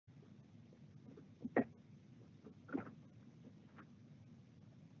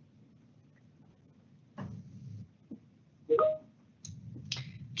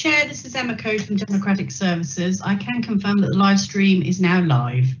Chair, this is Emma Code from Democratic Services. I can confirm that the live stream is now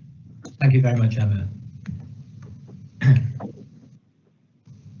live. Thank you very much, Emma.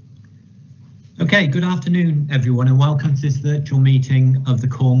 Okay, good afternoon everyone and welcome to this virtual meeting of the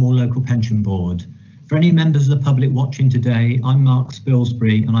Cornwall Local Pension Board. For any members of the public watching today, I'm Mark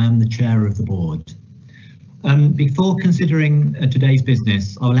Spilsbury and I am the chair of the board. Before considering today's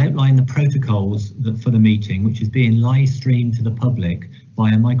business, I will outline the protocols for the meeting, which is being live streamed to the public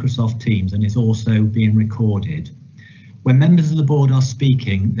via Microsoft Teams and is also being recorded. When members of the board are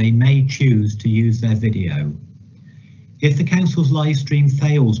speaking, they may choose to use their video. If the council's live stream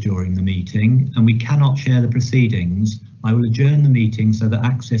fails during the meeting and we cannot share the proceedings, I will adjourn the meeting so that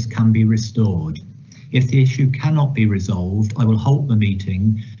access can be restored. If the issue cannot be resolved, I will halt the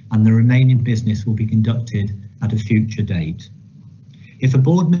meeting and the remaining business will be conducted at a future date. If a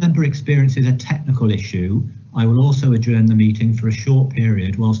board member experiences a technical issue, I will also adjourn the meeting for a short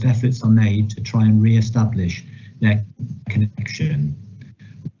period whilst efforts are made to try and re-establish their connection.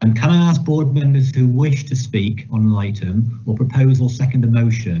 And can I ask board members who wish to speak on an item or propose or second a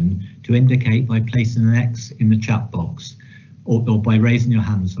motion to indicate by placing an X in the chat box or by raising your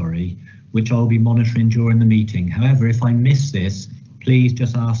hand, sorry, which I'll be monitoring during the meeting. However, if I miss this, please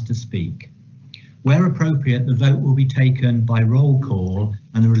just ask to speak. Where appropriate, the vote will be taken by roll call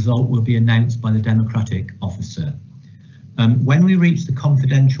and the result will be announced by the Democratic officer. When we reach the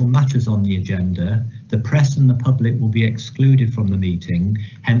confidential matters on the agenda, the press and the public will be excluded from the meeting,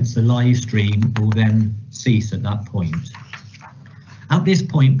 hence the live stream will then cease at that point. At this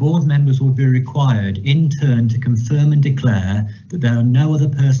point, board members will be required in turn to confirm and declare that there are no other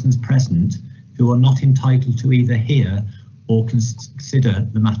persons present who are not entitled to either hear or consider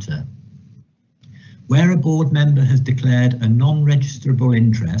the matter. Where a board member has declared a non-registerable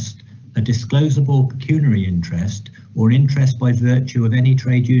interest, a disclosable pecuniary interest, or an interest by virtue of any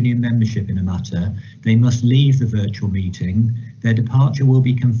trade union membership in a matter, they must leave the virtual meeting, their departure will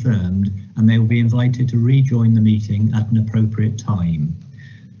be confirmed, and they will be invited to rejoin the meeting at an appropriate time.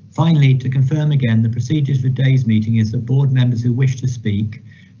 Finally, to confirm again, the procedures for today's meeting is that board members who wish to speak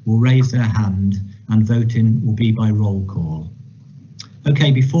will raise their hand and voting will be by roll call.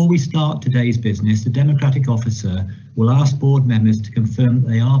 Okay, before we start today's business, the Democratic officer will ask board members to confirm that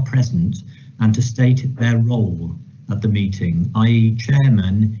they are present and to state their role at the meeting, i.e.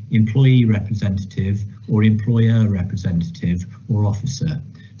 chairman, employee representative or employer representative or officer.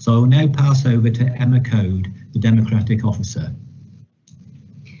 So I will now pass over to Emma Code, the Democratic officer.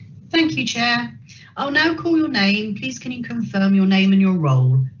 Thank you, Chair. I'll now call your name. Please can you confirm your name and your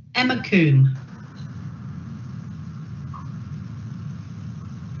role? Emma Coombe.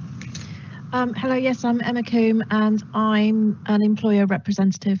 Hello, yes, I'm Emma Coombe and I'm an employer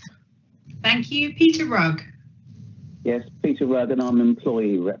representative. Thank you. Peter Rugg. Yes, Peter Rugg and I'm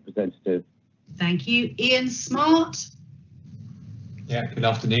employee representative. Thank you. Ian Smart. Yeah, good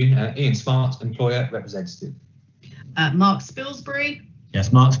afternoon. Ian Smart, employer representative. Mark Spilsbury.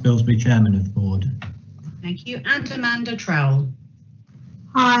 Yes, Mark Spilsbury, chairman of the board. Thank you. And Amanda Trowell.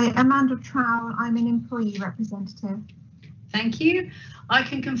 Hi, Amanda Trowell. I'm an employee representative. Thank you. I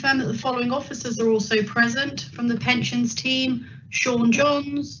can confirm that the following officers are also present from the pensions team: Sean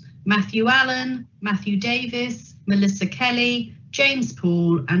Johns, Matthew Allen, Matthew Davis, Melissa Kelly, James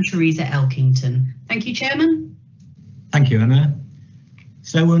Poole and Teresa Elkington. Thank you, Chairman. Thank you, Emma.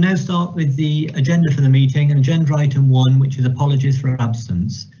 So we'll now start with the agenda for the meeting and agenda item 1, which is apologies for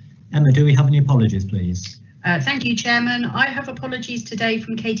absence. Emma, do we have any apologies, please? Thank you, Chairman. I have apologies today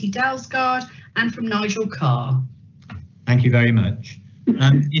from Katie Dalsgaard and from Nigel Carr. Thank you very much.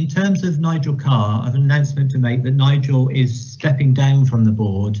 In terms of Nigel Carr, I have an announcement to make that Nigel is stepping down from the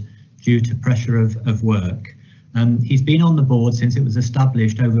board due to pressure of work. He's been on the board since it was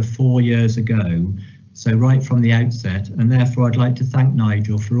established over 4 years ago, so right from the outset, and therefore I'd like to thank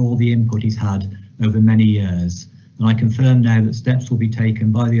Nigel for all the input he's had over many years. And I confirm now that steps will be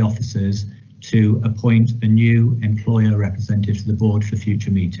taken by the officers to appoint a new employer representative to the board for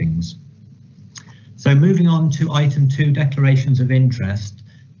future meetings. So moving on to item 2, declarations of interest.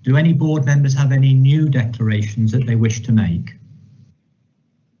 Do any board members have any new declarations that they wish to make?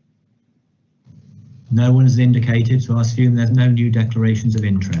 No one has indicated, so I assume there's no new declarations of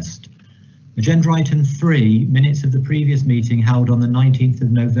interest. Agenda item 3, minutes of the previous meeting held on the 19th of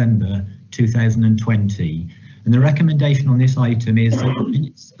November 2020. And the recommendation on this item is that the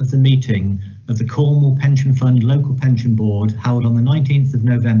minutes of the meeting of the Cornwall Pension Fund Local Pension Board held on the 19th of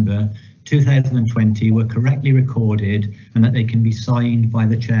November 2020 were correctly recorded and that they can be signed by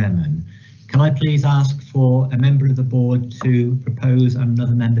the chairman. Can I please ask for a member of the board to propose and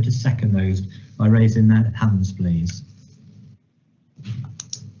another member to second those by raising their hands, please?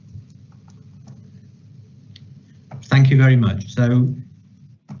 Thank you very much. So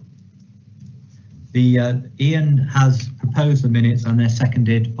Ian has proposed the minutes and they're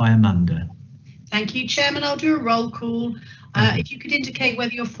seconded by Amanda. Thank you, Chairman. I'll do a roll call. If you could indicate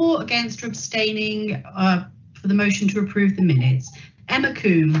whether you're for, against or abstaining for the motion to approve the minutes. Emma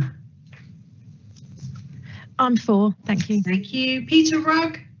Coombe. I'm for, thank you. Thank you. Peter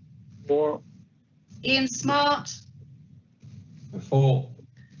Rugg. For. Ian Smart. For.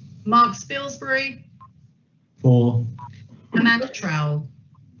 Mark Spilsbury. For. Amanda Trowell.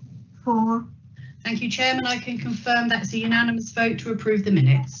 For. Thank you, Chairman. I can confirm that's a unanimous vote to approve the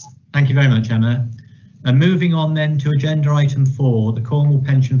minutes. Thank you very much, Emma. Moving on then to agenda item 4, the Cornwall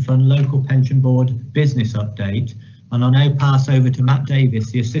Pension Fund Local Pension Board business update. And I'll now pass over to Matt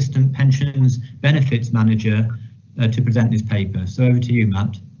Davis, the Assistant Pensions Benefits Manager, to present this paper. So over to you,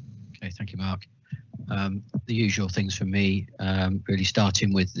 Matt. Okay, thank you, Mark. The usual things from me, really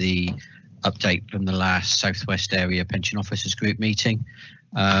starting with the update from the last Southwest Area Pension Officers Group meeting.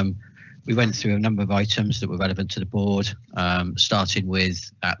 We went through a number of items that were relevant to the board, starting with,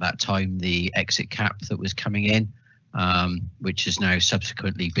 at that time, the exit cap that was coming in, which has now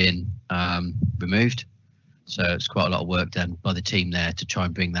subsequently been removed. So it's quite a lot of work done by the team there to try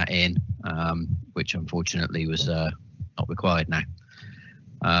and bring that in, which unfortunately was not required now.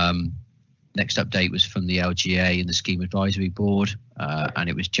 Next update was from the LGA and the Scheme Advisory Board, and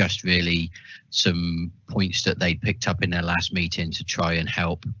it was just really some points that they picked up in their last meeting to try and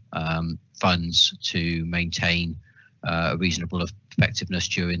help funds to maintain a reasonable effectiveness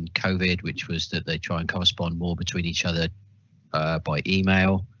during COVID, which was that they try and correspond more between each other by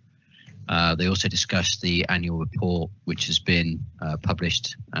email. They also discussed the annual report, which has been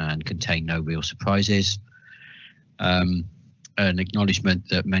published and contained no real surprises. An acknowledgement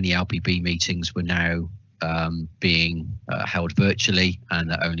that many LPB meetings were now being held virtually, and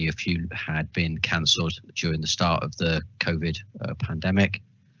that only a few had been cancelled during the start of the COVID pandemic.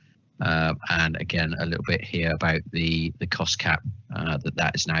 And again, a little bit here about the cost cap,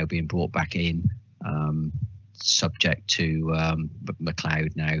 that is now being brought back in, subject to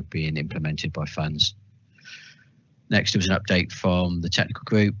McLeod now being implemented by funds. Next, there was an update from the technical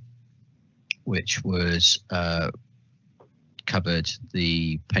group, which was covered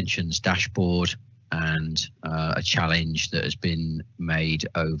the pensions dashboard and a challenge that has been made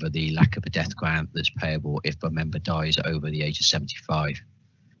over the lack of a death grant that's payable if a member dies over the age of 75.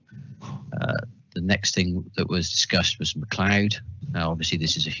 The next thing that was discussed was McLeod. Now, obviously,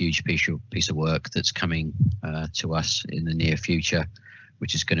 this is a huge piece of work that's coming to us in the near future,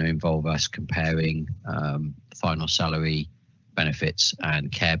 which is going to involve us comparing final salary benefits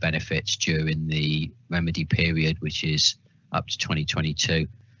and care benefits during the remedy period, which is up to 2022.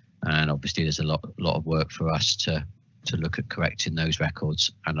 And obviously, there's a lot of work for us to look at correcting those records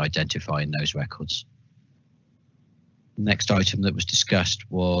and identifying those records. Next item that was discussed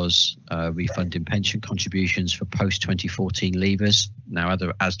was refunding pension contributions for post-2014 leavers. Now,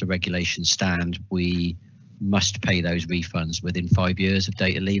 as the regulations stand, we must pay those refunds within 5 years of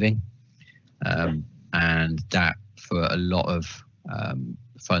date of leaving. And that, for a lot of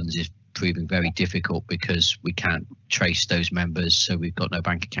funds, is proving very difficult because we can't trace those members, so we've got no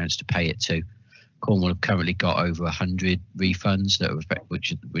bank accounts to pay it to. Cornwall have currently got over 100 refunds that are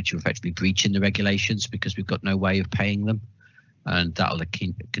which are effectively breaching the regulations because we've got no way of paying them, and that'll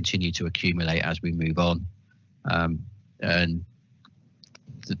continue to accumulate as we move on. And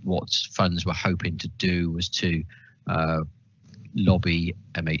what funds were hoping to do was to lobby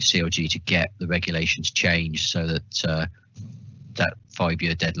MHCLG to get the regulations changed so that that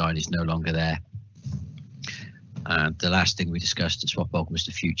 5-year deadline is no longer there. And the last thing we discussed at SWAPOG was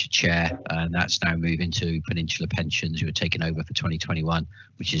the future chair, and that's now moving to Peninsula Pensions, who are taking over for 2021,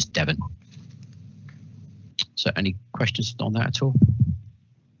 which is Devon. So any questions on that at all?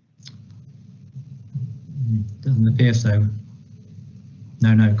 Doesn't appear so.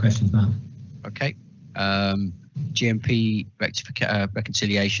 No questions, Matt. Okay. GMP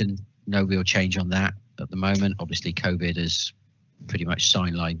reconciliation, no real change on that at the moment. Obviously, COVID has pretty much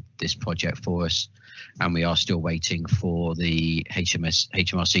sidelined this project for us, and we are still waiting for the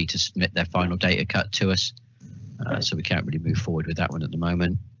HMRC to submit their final data cut to us, so we can't really move forward with that one at the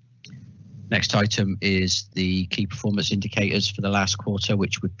moment. Next item is the key performance indicators for the last quarter,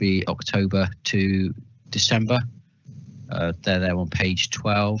 which would be October to December. They're there on page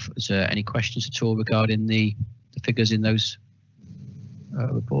 12. Is there any questions at all regarding the figures in those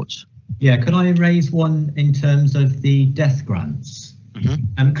reports? Yeah, could I raise one in terms of the death grants?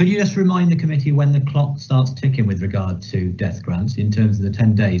 Mm-hmm. Could you just remind the committee when the clock starts ticking with regard to death grants in terms of the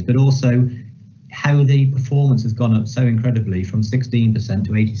 10 days, but also how the performance has gone up so incredibly from 16%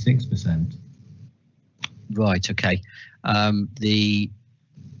 to 86%? Right, okay. The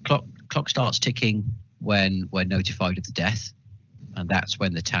clock starts ticking when we're notified of the death, and that's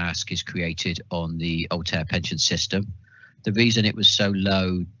when the task is created on the Altair pension system. The reason it was so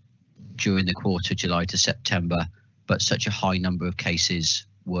low during the quarter, July to September, but such a high number of cases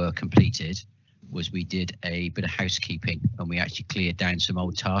were completed, was we did a bit of housekeeping and we actually cleared down some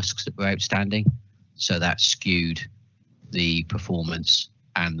old tasks that were outstanding. So that skewed the performance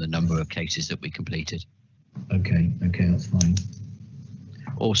and the number of cases that we completed. Okay, that's fine.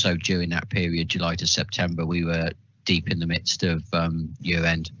 Also, during that period, July to September, we were deep in the midst of year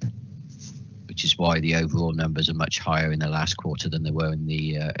end, which is why the overall numbers are much higher in the last quarter than they were in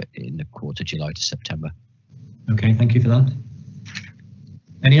the quarter July to September. Okay, thank you for that.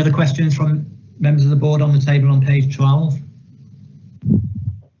 Any other questions from members of the board on the table on page 12?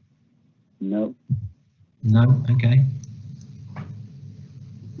 No. No, okay.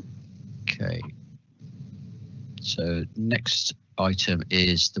 Okay. So next item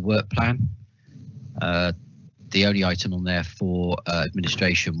is the work plan. The only item on there for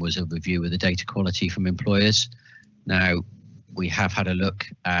administration was a review of the data quality from employers. Now, we have had a look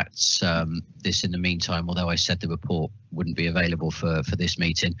at this in the meantime, although I said the report wouldn't be available for this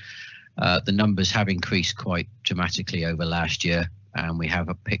meeting. The numbers have increased quite dramatically over last year, and we have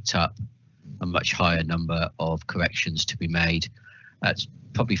picked up a much higher number of corrections to be made. That's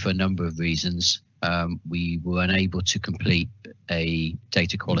probably for a number of reasons. We were unable to complete a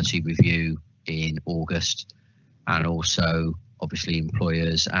data quality review in August, and also obviously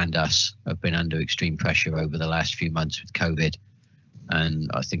employers and us have been under extreme pressure over the last few months with COVID,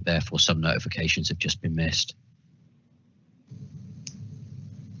 and I think therefore some notifications have just been missed.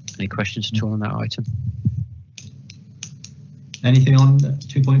 Any questions at all on that item? Anything on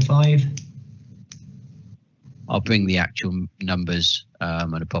 2.5? I'll bring the actual numbers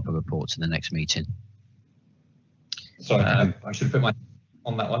and a proper report to the next meeting. Sorry, I should have put my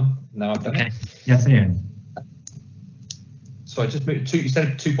on that one. Now I've done it. Yes, Ian. So I just moved to, you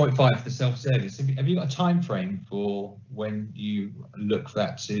said 2.5 for the self-service. Have you got a time frame for when you look for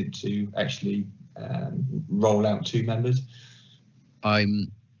that to actually roll out to members? I'm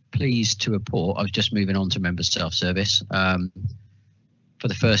pleased to report, I was just moving on to member self-service. For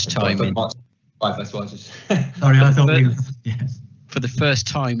the first time in... That's why I just... Sorry, I thought we... Yes. For the first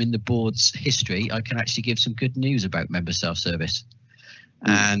time in the board's history, I can actually give some good news about member self-service.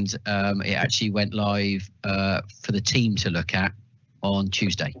 And it actually went live for the team to look at on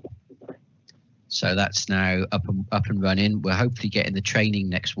Tuesday. So that's now up and running. We're hopefully getting the training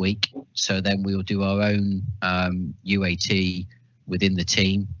next week. So then we'll do our own UAT within the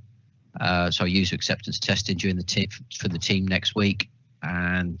team. So user acceptance testing during the for the team next week,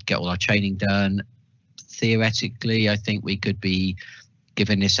 and get all our training done. Theoretically, I think we could be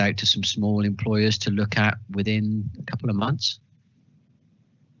giving this out to some small employers to look at within a couple of months.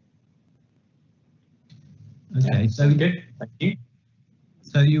 Okay, so good. Thank you.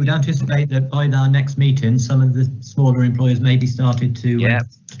 So you would anticipate that by our next meeting, some of the smaller employers may be started to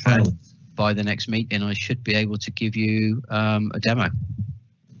trial. By the next meeting, I should be able to give you a demo.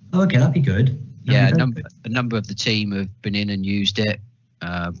 Oh, okay, that'd be good. A number of the team have been in and used it,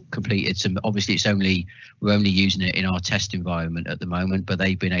 completed some. Obviously, we're only using it in our test environment at the moment, but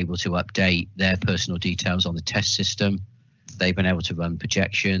they've been able to update their personal details on the test system. They've been able to run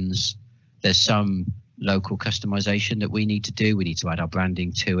projections. There's some local customization that we need to do. We need to add our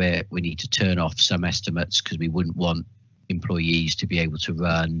branding to it. We need to turn off some estimates because we wouldn't want employees to be able to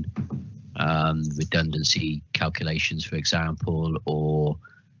run redundancy calculations, for example, or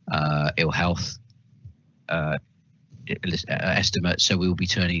ill health estimates. So we'll be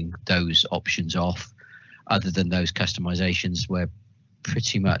turning those options off. Other than those customizations, we're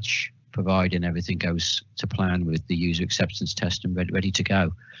pretty much providing everything goes to plan with the user acceptance test and ready to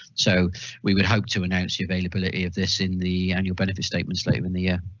go. So we would hope to announce the availability of this in the annual benefit statements later in the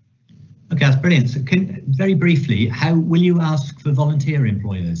year. Okay, that's brilliant. So very briefly, how will you ask for volunteer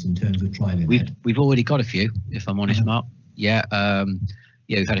employers in terms of trialing? We've already got a few, if I'm honest, Mark. Yeah,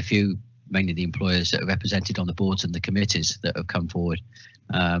 we've had a few, mainly the employers that are represented on the boards and the committees that have come forward.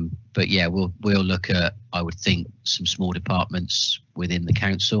 But yeah, we'll look at, I would think, some small departments within the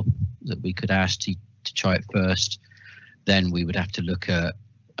council that we could ask to try it first. Then we would have to look at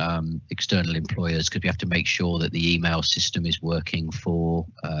external employers, because we have to make sure that the email system is working for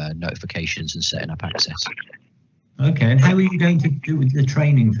notifications and setting up access. Okay, and how are you going to do the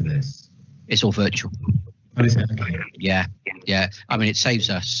training for this? It's all virtual. Oh, is it? Okay. Yeah. I mean, it saves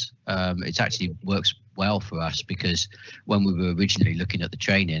us. It actually works well for us, because when we were originally looking at the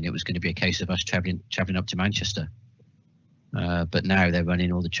training, it was going to be a case of us traveling up to Manchester. But now they're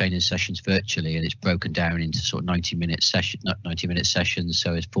running all the training sessions virtually, and it's broken down into sort of 90-minute sessions.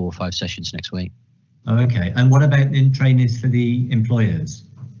 So it's 4 or 5 sessions next week. Oh, okay. And what about in trainings for the employers?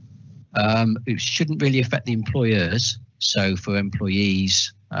 It shouldn't really affect the employers. So for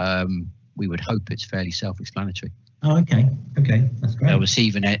employees, we would hope it's fairly self-explanatory. Oh, okay. Okay, that's great. They'll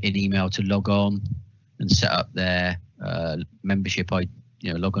receive an email to log on and set up their membership,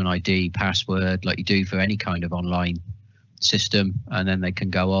 log-on ID, password, like you do for any kind of online system, and then they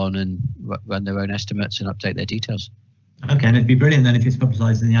can go on and run their own estimates and update their details. Okay, and it'd be brilliant then if it's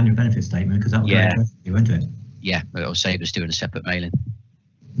publicised in the annual benefit statement, because that would go directly, won't it? Yeah, it'll save us doing a separate mailing.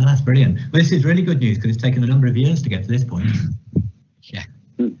 No, that's brilliant. Well, this is really good news because it's taken a number of years to get to this point. Yeah.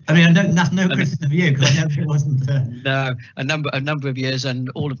 I mean, that's no criticism of you, because I know it wasn't. No, a number of years and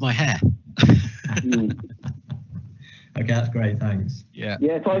all of my hair. Okay, that's great. Thanks. Yeah.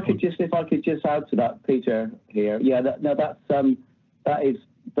 Yeah, if I could just add to that, Peter here. Yeah, that is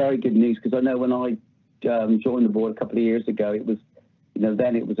very good news, because I know when I joined the board a couple of years ago, it was,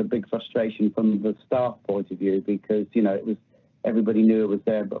 then it was a big frustration from the staff point of view, because it was, everybody knew it was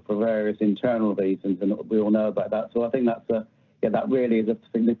there, but for various internal reasons, and we all know about that. So I think that really is a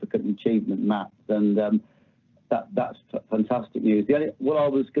significant achievement, Matt, and that's fantastic news. What I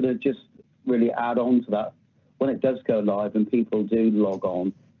was going to just really add on to that, when it does go live and people do log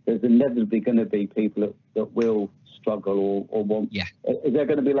on, there's inevitably going to be people that will struggle or want. Yeah. Is there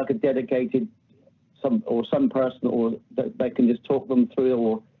going to be like a dedicated some person, or that they can just talk them through,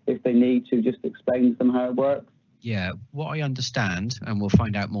 or if they need to, just explain to them how it works? Yeah, what I understand, and we'll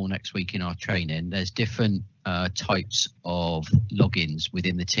find out more next week in our training, there's different types of logins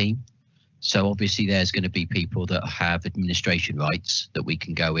within the team. So obviously there's going to be people that have administration rights that we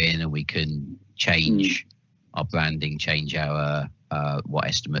can go in and we can change our branding, change our what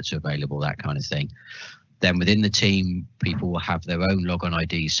estimates are available, that kind of thing. Then within the team, people will have their own log-on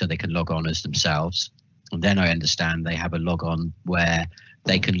IDs so they can log on as themselves. And then I understand they have a log-on where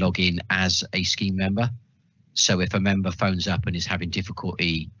they can log in as a scheme member. So if a member phones up and is having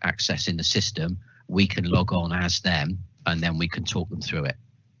difficulty accessing the system, we can log on as them, and then we can talk them through it.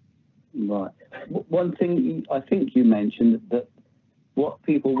 Right. One thing I think you mentioned, that what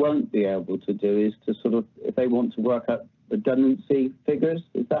people won't be able to do is to sort of, if they want to work out redundancy figures,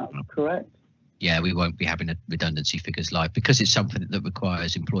 is that correct? Yeah, we won't be having a redundancy figures live because it's something that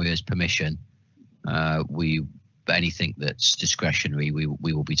requires employers' permission. Anything that's discretionary, we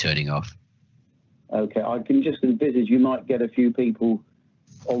will be turning off. Okay, I can just envisage you might get a few people,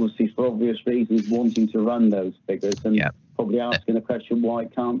 obviously for obvious reasons, wanting to run those figures and probably asking the question, why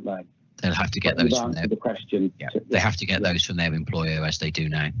can't they? They'll have to get those from their question. Yeah, they have to get those from their employer, as they do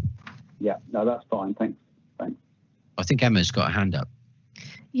now. Yeah, no, that's fine. Thanks. I think Emma's got a hand up.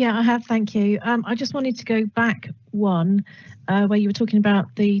 Yeah, I have. Thank you. I just wanted to go back one, where you were talking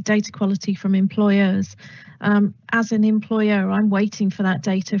about the data quality from employers. As an employer, I'm waiting for that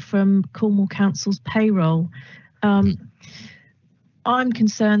data from Cornwall Council's payroll. I'm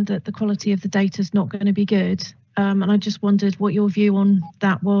concerned that the quality of the data is not going to be good. And I just wondered what your view on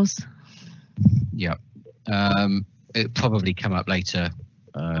that was. Yeah, it'll probably come up later,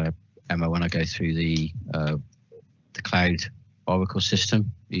 Emma, when I go through the cloud Oracle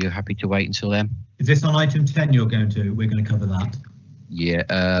system. Are you happy to wait until then? Is this on item 10 we're going to cover that?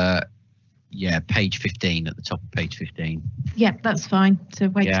 Yeah, page 15, at the top of page 15. Yeah, that's fine. So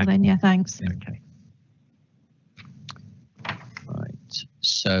wait till then. Yeah, thanks. Okay. Right.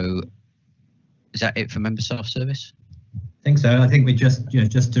 So is that it for member self-service? I think so. I think we just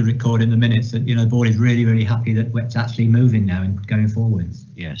to record in the minutes that the board is really, really happy that it's actually moving now and going forwards.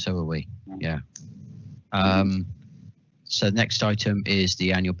 Yeah, so are we. Yeah. So the next item is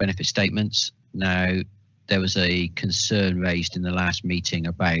the annual benefit statements. Now, there was a concern raised in the last meeting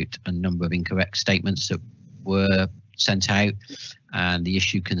about a number of incorrect statements that were sent out, and the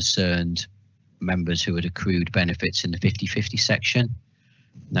issue concerned members who had accrued benefits in the 50/50 section.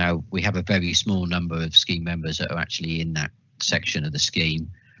 Now, we have a very small number of scheme members that are actually in that section of the scheme.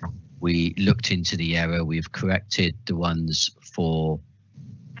 We looked into the error, we've corrected the ones for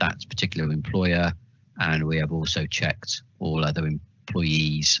that particular employer, and we have also checked all other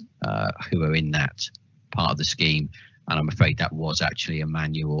employees who are in that part of the scheme. And I'm afraid that was actually a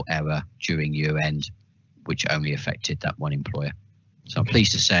manual error during year end, which only affected that one employer. So I'm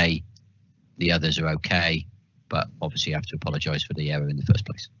pleased to say the others are okay, but obviously I have to apologise for the error in the first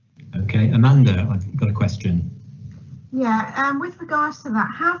place. Okay, Amanda, I've got a question. Yeah, with regards to that,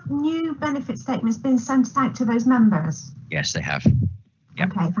 have new benefit statements been sent out to those members? Yes, they have.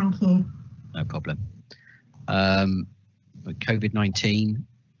 Yep. Okay, thank you. No problem. With COVID-19,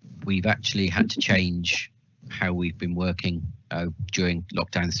 we've actually had to change how we've been working during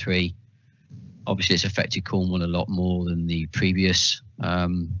lockdown 3. Obviously, it's affected Cornwall a lot more than the previous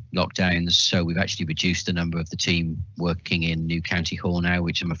lockdowns. So we've actually reduced the number of the team working in New County Hall now,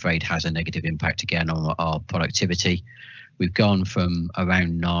 which I'm afraid has a negative impact again on our productivity. We've gone from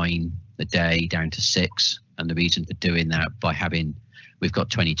around 9 a day down to 6. And the reason for doing that, we've got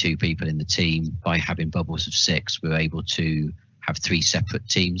 22 people in the team. By having bubbles of 6, we're able to have 3 separate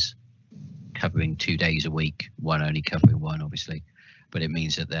teams covering 2 days a week, one only covering one, obviously. But it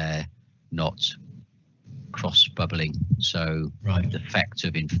means that they're not cross-bubbling, so the effect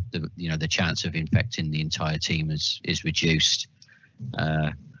of the chance of infecting the entire team is reduced.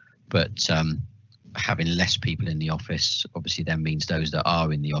 But having less people in the office obviously then means those that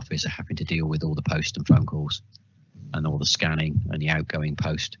are in the office are having to deal with all the post and phone calls and all the scanning and the outgoing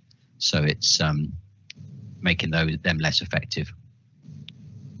post. So it's making them less effective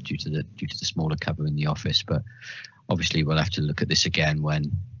due to the smaller cover in the office. But obviously we'll have to look at this again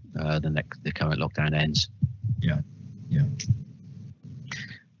when the current lockdown ends.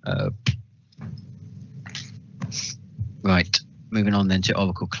 Right, moving on then to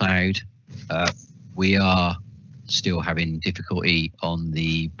Oracle Cloud. We are still having difficulty on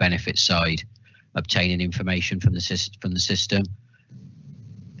the benefit side obtaining information from the system.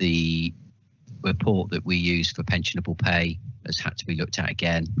 The report that we use for pensionable pay has had to be looked at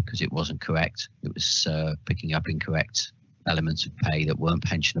again because it wasn't correct. It was picking up incorrect elements of pay that weren't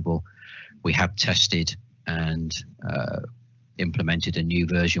pensionable. We have tested and implemented a new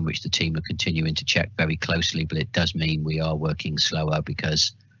version which the team are continuing to check very closely, but it does mean we are working slower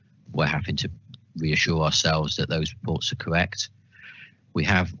because we're having to reassure ourselves that those reports are correct. We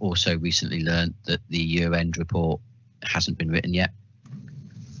have also recently learned that the year-end report hasn't been written yet.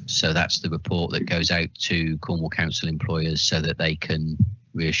 So that's the report that goes out to Cornwall Council employers so that they can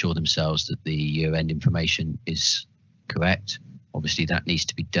reassure themselves that the year-end information is correct. Obviously that needs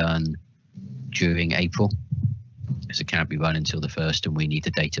to be done during April, because it can't be run until the 1st and we need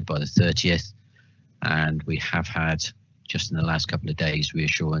the data by the 30th. And we have had, just in the last couple of days,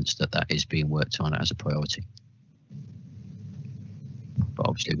 reassurance that that is being worked on as a priority. But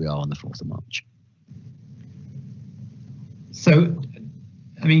obviously we are on the 4th of March. So,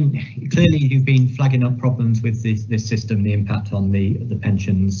 I mean, clearly you've been flagging up problems with this system, the impact on the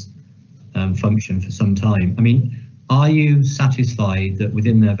pensions function for some time. I mean, are you satisfied that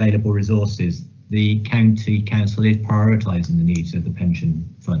within the available resources, the county council is prioritising the needs of the pension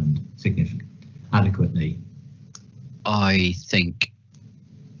fund adequately? I think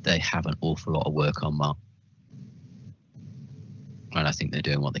they have an awful lot of work on, Mark. And I think they're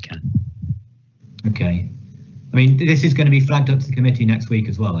doing what they can. Okay. I mean, this is going to be flagged up to the committee next week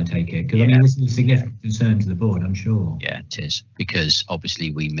as well, I take it, because I mean, this is a significant concern to the board, I'm sure. Yeah, it is, because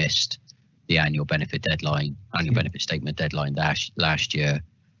obviously we missed the annual benefit statement deadline last year.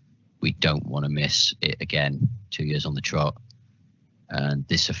 We don't want to miss it again 2 years on the trot. And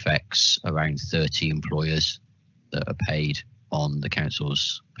this affects around 30 employers that are paid on the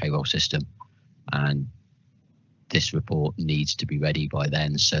council's payroll system. And this report needs to be ready by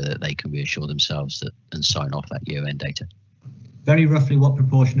then so that they can reassure themselves that and sign off that year-end data. Very roughly, what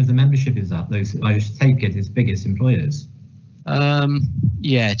proportion of the membership is that? Those, I just take it, its biggest employers.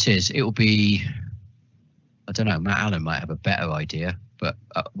 Yeah, it is. It will be, I don't know, Matt Allen might have a better idea, but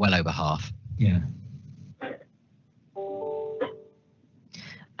well over half. Yeah.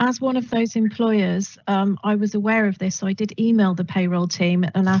 As one of those employers, I was aware of this, so I did email the payroll team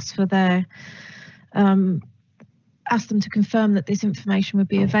and asked for their asked them to confirm that this information would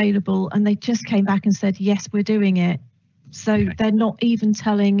be available, and they just came back and said, yes, we're doing it. So okay. They're not even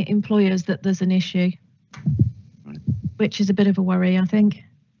telling employers that there's an issue, which is a bit of a worry, I think.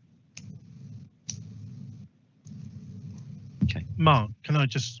 Okay. Mark, can I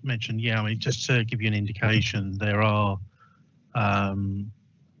just mention, I mean, just to give you an indication, there are, I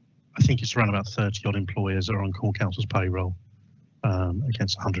think it's around about 30 odd employers that are on Cornwall Council's payroll.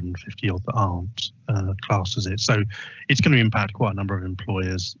 Against 150 odd that aren't classed as it. So it's going to impact quite a number of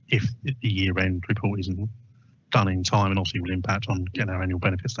employers if the year-end report isn't done in time, and also will impact on getting our annual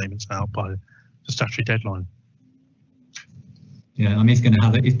benefit statements out by the statutory deadline. Yeah, I mean, it's going to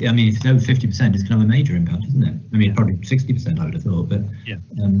have, I mean, if it's over 50%, it's going to have a major impact, isn't it? I mean, probably 60%, I would have thought, but yeah.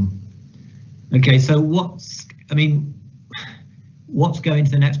 Okay, so what's going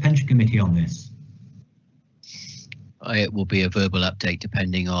to the next pension committee on this? It will be a verbal update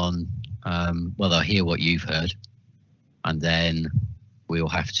depending on, well, they'll hear what you've heard, and then we'll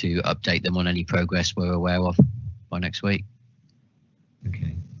have to update them on any progress we're aware of by next week.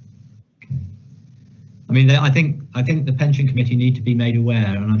 Okay. I mean, I think the pension committee need to be made aware,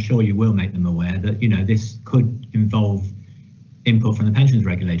 and I'm sure you will make them aware, that this could involve input from the pensions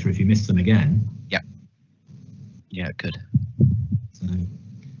regulator if you miss them again. Yeah, it could. So,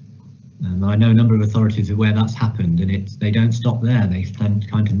 I know a number of authorities where that's happened, and they don't stop there. They tend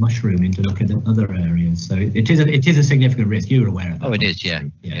kind of mushroom into looking at other areas. So it is a significant risk. You're aware of that? Oh, it is. Yeah,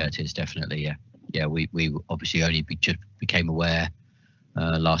 it is definitely. Yeah. We obviously only just became aware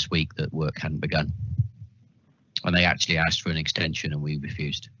last week that work hadn't begun, and they actually asked for an extension, and we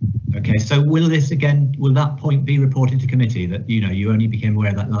refused. Okay. So will that point be reported to committee that you only became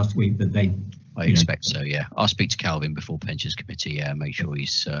aware of that last week that they? I expect so, yeah. I'll speak to Calvin before Pensions Committee, make sure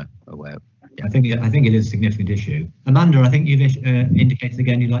he's aware. Yeah. I think it is a significant issue. Amanda, I think you've indicated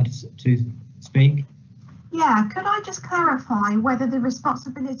again you'd like to speak. Yeah, could I just clarify whether the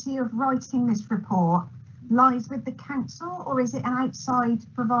responsibility of writing this report lies with the council or is it an outside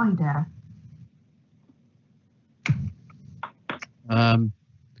provider?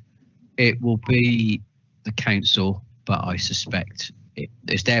 It will be the council, but I suspect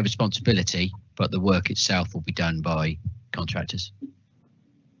it's their responsibility, but the work itself will be done by contractors.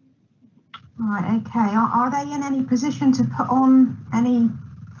 Right, okay. Are they in any position to put on any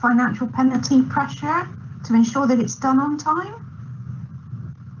financial penalty pressure to ensure that it's done on time?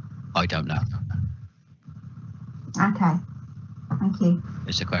 I don't know. Okay, thank you.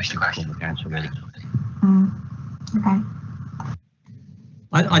 It's a question for the council, really. Okay.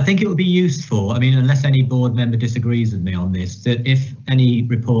 I think it would be useful, I mean, unless any board member disagrees with me on this, that if any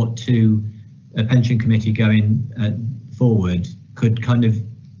report to a pension committee going forward could kind of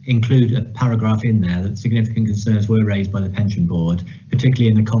include a paragraph in there that significant concerns were raised by the pension board, particularly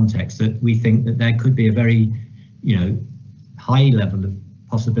in the context that we think that there could be a very, high level of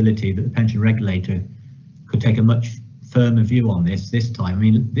possibility that the pension regulator could take a much firmer view on this time. I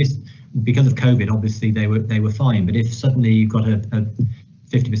mean, because of COVID, obviously they were fine, but if suddenly you've got a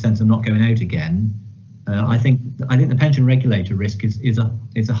 50% of them not going out again, I think the pension regulator risk is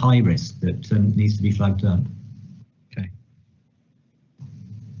a high risk that needs to be flagged up. Okay.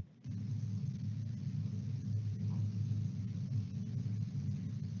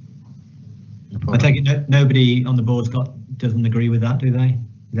 I take it nobody on the board's doesn't agree with that, do they?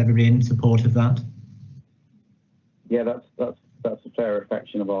 Is everybody in support of that? Yeah, that's a fair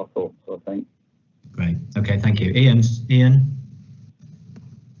reflection of our thoughts, I think. Great. Okay, thank you. Ian?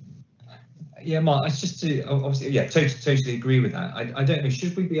 Yeah, Mark, it's just to obviously, totally agree with that. I don't know,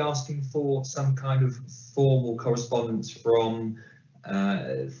 should we be asking for some kind of formal correspondence from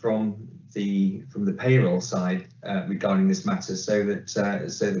the payroll side regarding this matter, so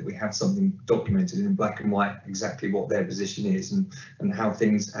that we have something documented in black and white exactly what their position is and how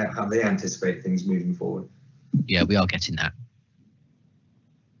they anticipate things moving forward? Yeah, we are getting that.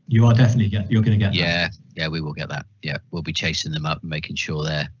 You are definitely you're going to get that. Yeah, we will get that. Yeah, we'll be chasing them up and making sure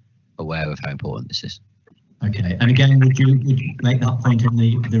they're aware of how important this is. Okay, and again, would you make that point in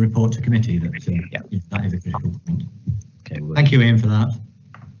the report to committee that that is a critical point? Okay. Thank you, Ian, for that.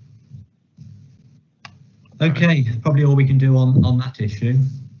 Okay, probably all we can do on that issue.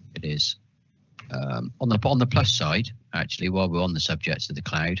 It is. On the plus side, actually, while we're on the subject of the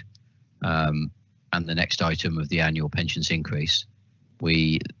cloud, and the next item of the annual pensions increase,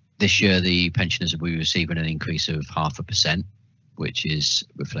 this year the pensioners will be receiving an increase of 0.5%, which is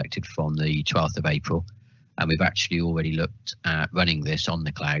reflected from the 12th of April. And we've actually already looked at running this on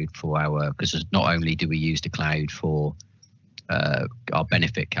the cloud because not only do we use the cloud for our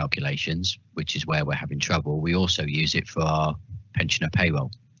benefit calculations, which is where we're having trouble, we also use it for our pensioner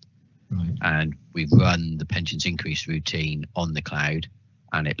payroll. Right. And we've run the pensions increase routine on the cloud,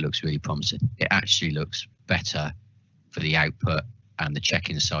 and it looks really promising. It actually looks better for the output and the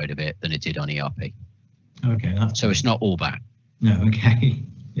check-in side of it than it did on ERP. Okay. So it's not all bad. No, okay.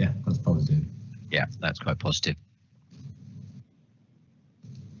 Yeah, that's positive. Yeah, that's quite positive.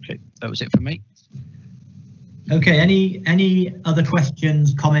 Okay, that was it for me. Okay, any other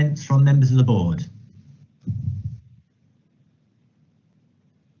questions, comments from members of the board?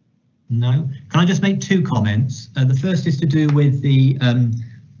 No? Can I just make two comments? The first is to do with the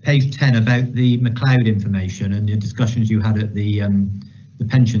page 10 about the McLeod information and the discussions you had at the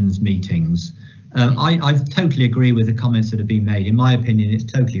pensions meetings. I totally agree with the comments that have been made. In my opinion, it's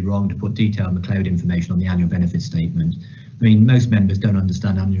totally wrong to put detailed McLeod information on the annual benefit statement. I mean, most members don't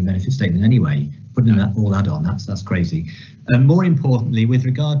understand annual benefit statement anyway. Putting all that on, that's crazy. More importantly, with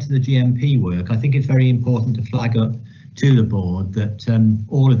regard to the GMP work, I think it's very important to flag up to the board that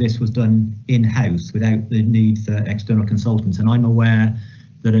all of this was done in-house without the need for external consultants. And I'm aware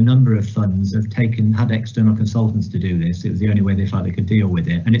that a number of funds have had external consultants to do this. It was the only way they felt they could deal with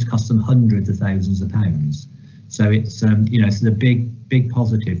it, and it's cost them hundreds of thousands of pounds. So it's it's a big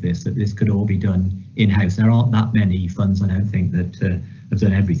positive that this could all be done in-house. There aren't that many funds, I don't think, that have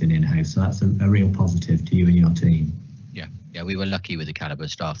done everything in-house. So that's a real positive to you and your team. Yeah, we were lucky with the calibre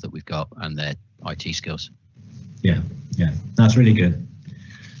of staff that we've got and their IT skills. Yeah, that's really good.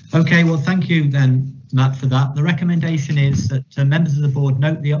 Okay, well, thank you then, Matt, for that. The recommendation is that members of the board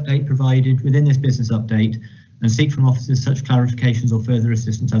note the update provided within this business update and seek from officers such clarifications or further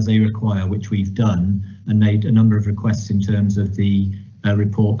assistance as they require, which we've done, and made a number of requests in terms of the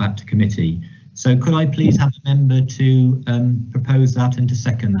report back to committee. So could I please have a member to propose that and to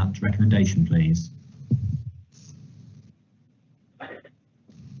second that recommendation, please?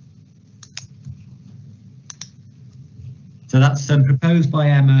 So that's proposed by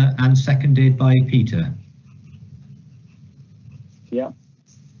Emma and seconded by Peter. Yeah.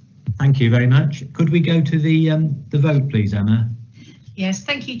 Thank you very much. Could we go to the vote, please, Emma? Yes,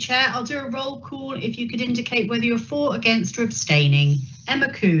 thank you, Chair. I'll do a roll call if you could indicate whether you're for, against or abstaining. Emma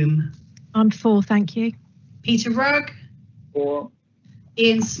Coombe. I'm for, thank you. Peter Rugg. For.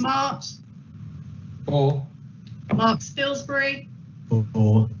 Ian Smart. For. Mark Spilsbury.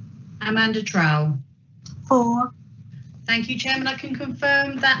 For. Amanda Trowell. For. Thank you, Chairman. I can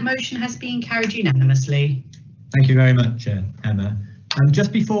confirm that motion has been carried unanimously. Thank you very much, Emma.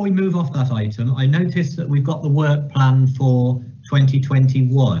 Just before we move off that item, I noticed that we've got the work plan for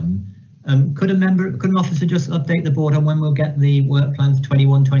 2021. Could an officer just update the board on when we'll get the work plan for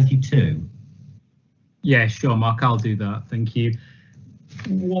 21-22? Yeah, sure, Mark, I'll do that. Thank you.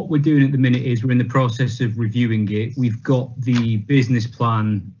 What we're doing at the minute is we're in the process of reviewing it. We've got the business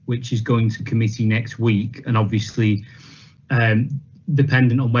plan, which is going to committee next week, and obviously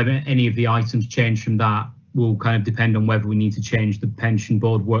dependent on whether any of the items change from that will kind of depend on whether we need to change the pension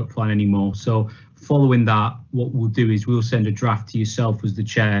board work plan anymore. So following that, what we'll do is we'll send a draft to yourself as the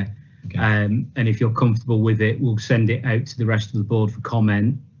chair, okay. And if you're comfortable with it, we'll send it out to the rest of the board for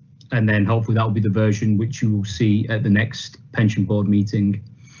comment, and then hopefully that will be the version which you will see at the next pension board meeting.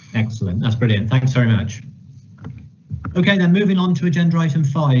 Excellent, that's brilliant, thanks very much. Okay, then moving on to agenda item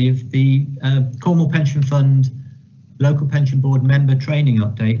 5, the Cornwall Pension Fund Local Pension Board member training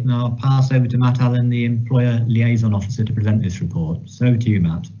update, and I'll pass over to Matt Allen, the Employer Liaison Officer, to present this report. So over to you,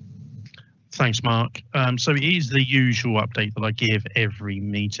 Matt. Thanks, Mark. So it is the usual update that I give every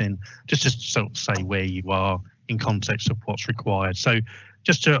meeting, just to sort of say where you are in context of what's required. So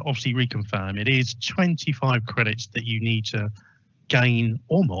just to obviously reconfirm, it is 25 credits that you need to gain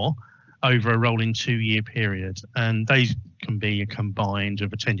or more over a rolling 2-year period, and these can be combined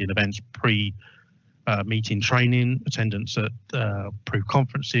of attending events meeting training, attendance at approved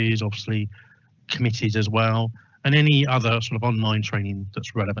conferences, obviously committees as well, and any other sort of online training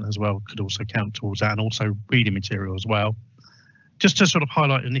that's relevant as well could also count towards that, and also reading material as well. Just to sort of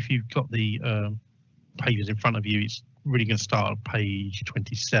highlight, and if you've got the pages in front of you, it's really going to start at page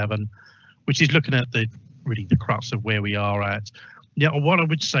 27, which is looking at the crux of where we are at. Yeah, what I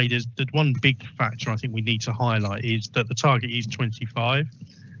would say is that one big factor I think we need to highlight is that the target is 25.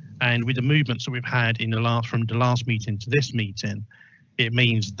 And with the movements that we've had from the last meeting to this meeting, it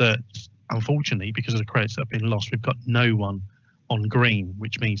means that, unfortunately, because of the credits that have been lost, we've got no one on green,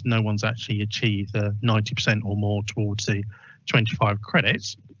 which means no one's actually achieved the 90% or more towards the 25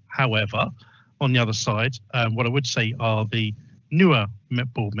 credits. However, on the other side, what I would say are the newer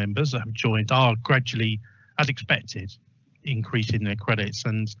board members that have joined are gradually, as expected, increasing their credits,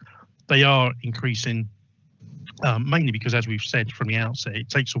 and they are increasing mainly because, as we've said from the outset, it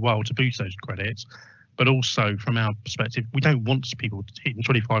takes a while to boost those credits, but also from our perspective, we don't want people hitting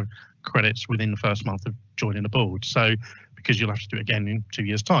 25 credits within the first month of joining the board, so because you'll have to do it again in 2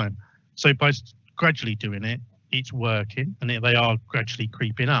 years' time. So by gradually doing it, it's working, and they are gradually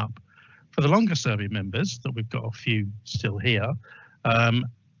creeping up. For the longer serving members, that we've got a few still here,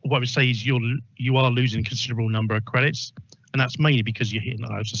 what I would say is you are losing a considerable number of credits, and that's mainly because you're hitting,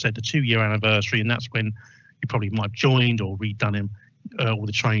 as I said, the 2-year anniversary, and that's when you probably might have joined or redone all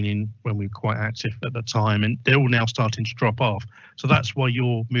the training when we were quite active at the time, and they're all now starting to drop off. So that's why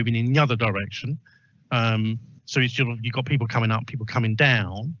you're moving in the other direction. So it's you've got people coming up, people coming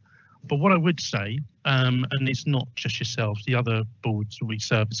down. But what I would say, and it's not just yourselves, the other boards we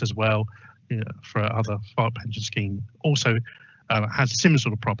service as well, for other fire pension scheme also has a similar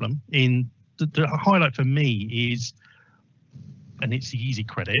sort of problem. In the highlight for me is, and it's the easy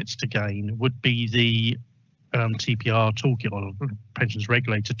credits to gain, would be the TPR toolkit, or pensions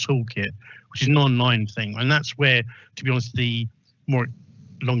regulator toolkit, which is an online thing, and that's where, to be honest, the more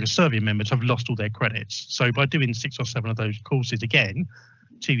longer serving members have lost all their credits. So by doing 6 or 7 of those courses again,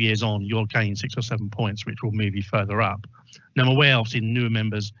 2 years on, you'll gain 6 or 7 points, which will move you further up. Now, I'm aware, obviously, newer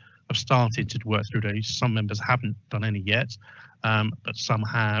members have started to work through those. Some members haven't done any yet, but some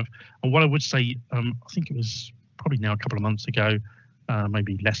have. And what I would say, I think it was probably now a couple of months ago,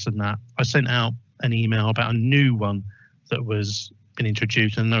 maybe less than that, I sent out an email about a new one that was been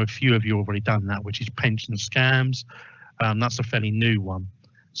introduced, and I know a few of you have already done that, which is pension scams. That's a fairly new one.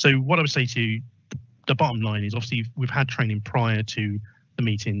 So what I would say to you, the bottom line is, obviously we've had training prior to the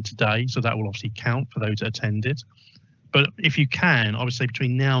meeting today, so that will obviously count for those that attended. But if you can, I would say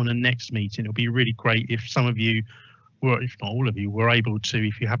between now and the next meeting, it'll be really great if some of you, or if not all of you, were able to,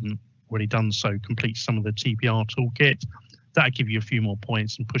 if you haven't already done so, complete some of the TPR toolkit. That'll give you a few more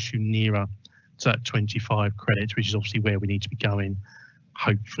points and push you nearer to that 25 credits, which is obviously where we need to be going,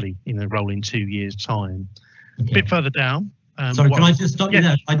 hopefully, in a rolling 2 years' time. Okay. A bit further down. Sorry, can I just stop you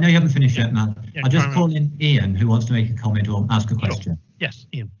there? I know you haven't finished yet, Matt. Yeah, I'll just call in Ian, who wants to make a comment or ask a question. Sure. Yes,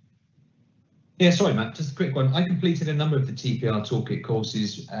 Ian. Yeah, sorry, Matt, just a quick one. I completed a number of the TPR toolkit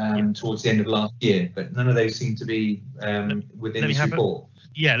courses towards the end of last year, but none of those seem to be within this report.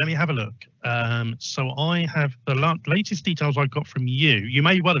 Let me have a look. So I have the latest details I've got from you. You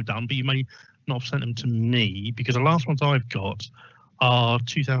may well have done, but you may not have sent them to me, because the last ones I've got are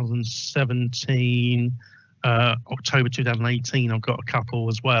 2017, October 2018. I've got a couple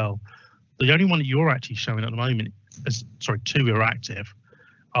as well. The only one that you're actually showing at the moment is, sorry, two are active,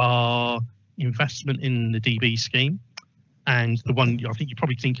 are investment in the DB scheme, and the one I think you're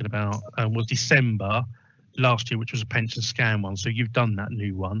probably thinking about was December last year, which was a pension scam one. So you've done that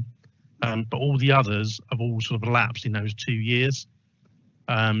new one, but all the others have all sort of lapsed in those 2 years.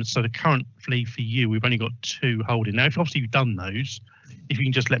 So currently for you, we've only got 2 holding. Now, if obviously you've done those, if you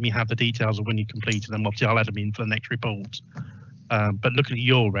can just let me have the details of when you completed them, obviously I'll add them in for the next report. But looking at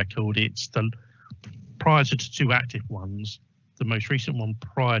your record, it's the prior to the 2 active ones. The most recent one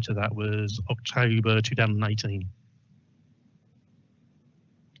prior to that was October 2018.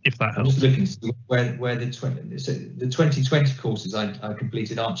 If that helps. I'm just looking to see where the 2020 courses I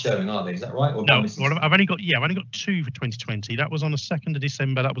completed aren't showing, are they? Is that right? Or no, well, I've only got 2 for 2020. That was on the 2nd of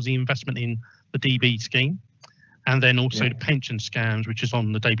December. That was the investment in the DB scheme, and then also the pension scams, which is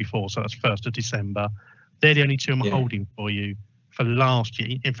on the day before. So that's 1st of December. They're the only 2 I'm holding for you for last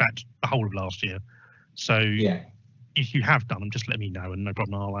year. In fact, the whole of last year. So if you have done them, just let me know, and no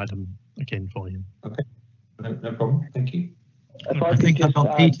problem. I'll add them again for you. Okay, no problem. Thank you. If I think I've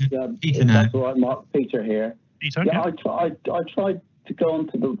got Peter now. That's all right, Mark. Peter here. Peter, I tried to go on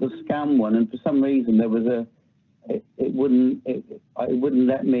to the scam one, and for some reason there was it wouldn't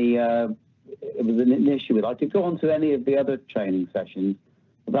let me. It was an issue with it. I could go on to any of the other training sessions.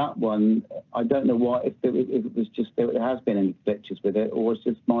 That one, I don't know why. If it was just there has been any glitches with it, or it's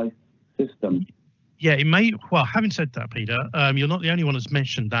just my system. Yeah, it may. Well, having said that, Peter, you're not the only one that's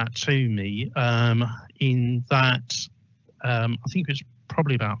mentioned that to me. In that. I think it was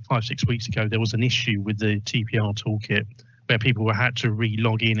probably about 5-6 weeks ago, there was an issue with the TPR toolkit where people had to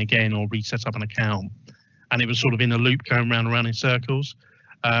re-log in again or reset up an account, and it was sort of in a loop going round and round in circles.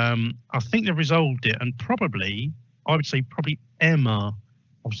 I think they've resolved it, and probably, I would say probably Emma,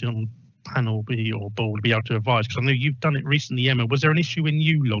 obviously on panel B or board, will be able to advise, because I know you've done it recently, Emma. Was there an issue when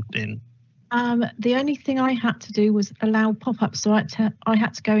you logged in? The only thing I had to do was allow pop-ups, so I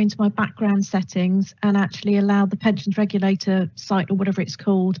had to go into my background settings and actually allow the pensions regulator site, or whatever it's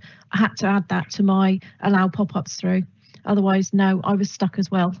called. I had to add that to my allow pop-ups through. Otherwise, no, I was stuck as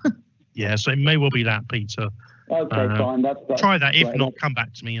well. Yeah, so it may well be that, Peter. Okay, fine. That's try that. If right. not, come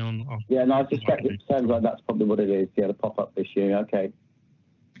back to me on. Yeah, no, I suspect it sounds like that's probably what it is. Yeah, the pop-up issue. Okay.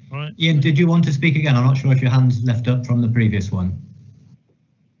 All right. Ian, did you want to speak again? I'm not sure if your hand's left up from the previous one.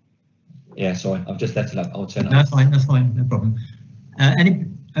 Yeah, sorry, I've just left it up. I'll turn it off. That's fine, no problem.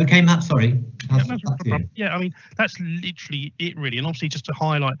 Okay, Matt, sorry. Yeah, I mean, that's literally it, really. And obviously, just to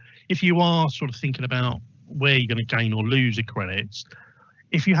highlight, if you are sort of thinking about where you're going to gain or lose your credits,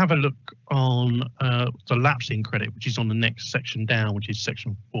 if you have a look on the lapsing credit, which is on the next section down, which is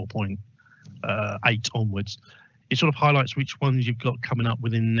section 4.8 onwards, it sort of highlights which ones you've got coming up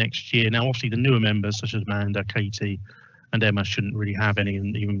within the next year. Now, obviously, the newer members, such as Amanda, Katie, and Emma shouldn't really have any,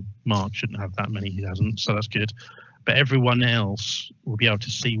 and even Mark shouldn't have that many. He hasn't, so that's good. But everyone else will be able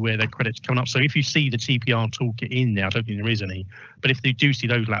to see where their credits coming up. So if you see the TPR toolkit in there, I don't think there is any, but if they do see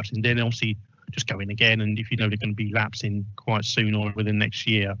those lapsing, then obviously just go in again, and if you know they're going to be lapsing quite soon or within next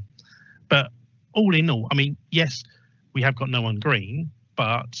year. But all in all, I mean, yes, we have got no one green,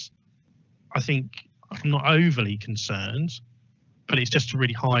 but I think I'm not overly concerned, but it's just to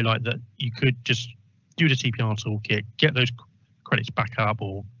really highlight that you could just do the TPR toolkit, get those credits back up,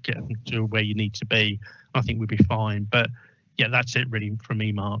 or get them to where you need to be. I think we'd be fine. But yeah, that's it really from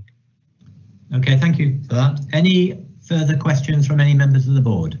me, Mark. Okay, thank you for that. Any further questions from any members of the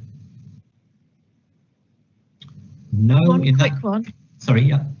board? No. One quick one. Sorry,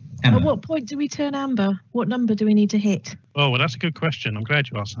 yeah. Emma. At what point do we turn amber? What number do we need to hit? Oh, well, that's a good question. I'm glad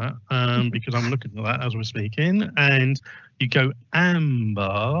you asked that because I'm looking at that as we're speaking. And you go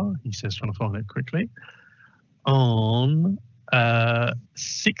amber, he says, trying to find it quickly, on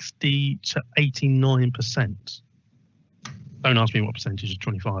 60 to 89%. Don't ask me what percentage of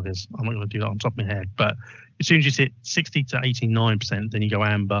 25 is. I'm not going to do that on top of my head. But as soon as you hit 60 to 89%, then you go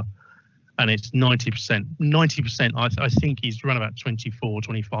amber. And it's 90%. 90%, I think he's around about 24,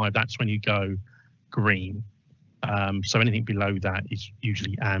 25. That's when you go green. So anything below that is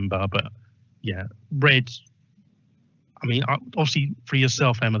usually amber. But yeah, red. I mean, obviously for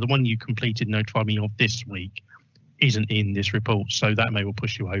yourself, Emma, the one you completed notified me of this week isn't in this report. So that may well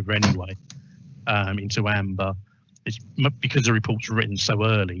push you over anyway into amber. It's because the report's written so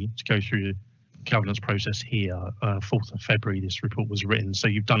early to go through the governance process here. 4th of February, this report was written. So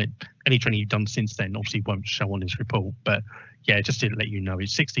you've done it. Any training you've done since then obviously won't show on this report. But yeah, just to let you know,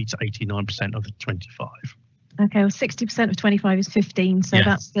 it's 60 to 89% of the 25. Okay, well, 60% of 25 is 15, so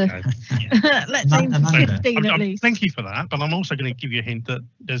that's the. Let's aim for 15 at least. Thank you for that, but I'm also going to give you a hint that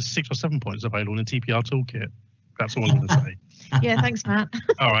there's 6 or 7 points available in the TPR toolkit. That's all I'm going to say. Yeah, thanks, Matt.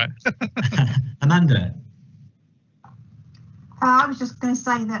 All right. Amanda. I was just going to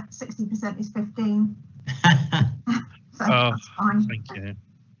say that 60% is 15. So that's fine. Thank you.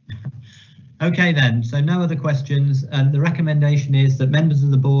 Okay then, so no other questions. The recommendation is that members of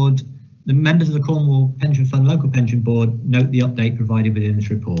the board, the members of the Cornwall Pension Fund Local Pension Board note the update provided within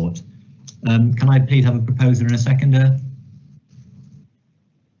this report. Can I please have a proposer and a seconder?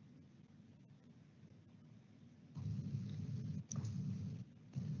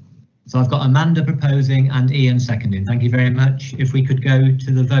 So I've got Amanda proposing and Ian seconding. Thank you very much. If we could go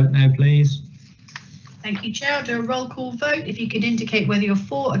to the vote now, please. Thank you, Chair. I'll do a roll call vote. If you could indicate whether you're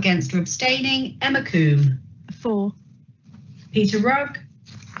for, against or abstaining. Emma Coombe. For. Peter Rugg.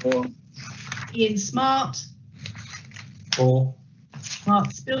 For. Ian Smart. For. Mark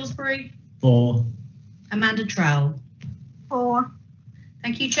Spilsbury. For. Amanda Trowell. For.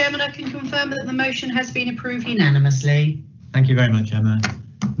 Thank you, Chairman. I can confirm that the motion has been approved unanimously. Thank you very much, Emma.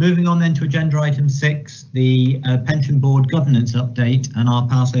 Moving on then to agenda item 6, the Pension Board governance update, and I'll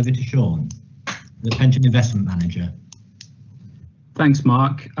pass over to Sean, the Pension Investment Manager. Thanks,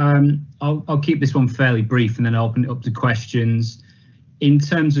 Mark. I'll keep this one fairly brief and then open it up to questions. In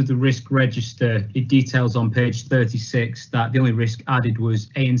terms of the risk register, it details on page 36 that the only risk added was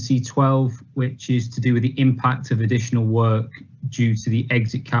ANC 12, which is to do with the impact of additional work due to the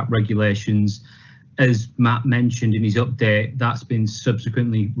exit cap regulations. As Matt mentioned in his update, that's been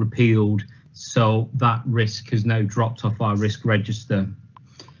subsequently repealed, so that risk has now dropped off our risk register.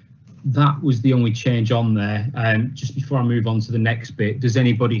 That was the only change on there. Just before I move on to the next bit, does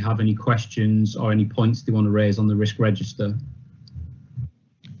anybody have any questions or any points they want to raise on the risk register?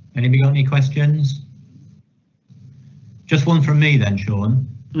 Anybody got any questions? Just one from me then, Sean.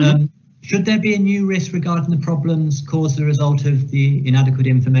 Should there be a new risk regarding the problems caused as a result of the inadequate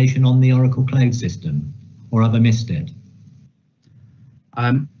information on the Oracle Cloud system, or have I missed it?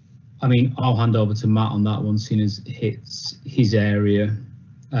 I mean, I'll hand over to Matt on that one, seeing as it's his area.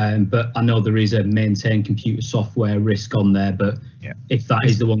 But I know there is a maintain computer software risk on there, but yeah, if that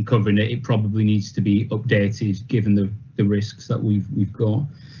is the one covering it, it probably needs to be updated given the risks that we've got.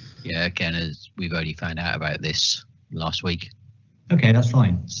 Yeah, again, as we've only found out about this last week. Okay, that's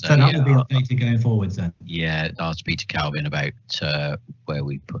fine. So that will be updated going forwards then? Yeah, I'll speak to Calvin about where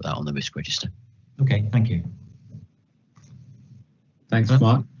we put that on the risk register. Okay, thank you. Thanks,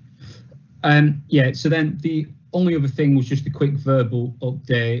 Mark. Yeah, so then the only other thing was just a quick verbal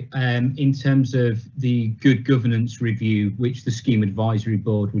update in terms of the good governance review, which the Scheme Advisory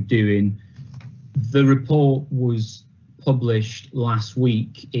Board were doing. The report was published last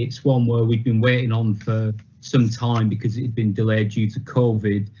week. It's one where we've been waiting on for some time because it had been delayed due to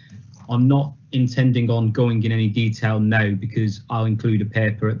COVID. I'm not intending on going in any detail now because I'll include a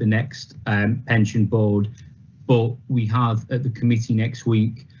paper at the next pension board, but we have at the committee next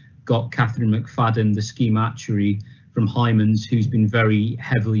week got Catherine McFadden, the scheme actuary from Hyman's, who's been very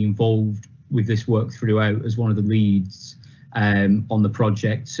heavily involved with this work throughout as one of the leads on the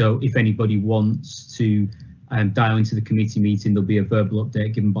project. So if anybody wants to dial into the committee meeting, there'll be a verbal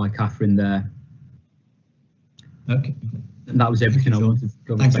update given by Catherine there. Okay. And that was everything I wanted to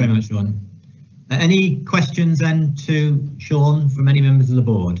cover. Thanks very much, Sean. Any questions then to Sean from any members of the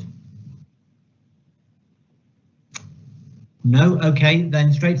board? No? Okay,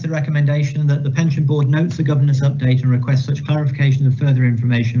 then straight to the recommendation that the Pension Board notes the governance update and requests such clarification and further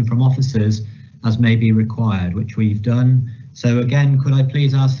information from officers as may be required, which we've done. So again, could I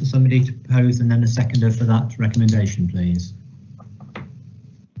please ask for somebody to propose and then a seconder for that recommendation, please?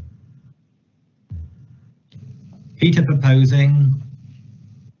 Peter proposing.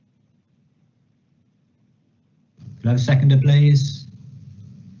 Could I have a seconder, please?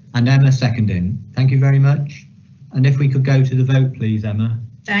 And Emma seconding. Thank you very much. And if we could go to the vote, please, Emma.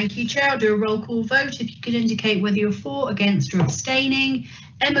 Thank you, Chair. I'll do a roll call vote. If you could indicate whether you're for, against or abstaining.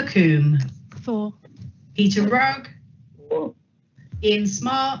 Emma Coombe. For. Peter Rugg. For. Ian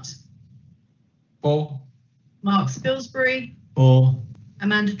Smart. For. Mark Spilsbury. For.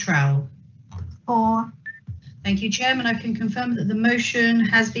 Amanda Trowell. For. Thank you, Chairman. I can confirm that the motion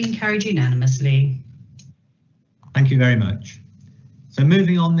has been carried unanimously. Thank you very much. So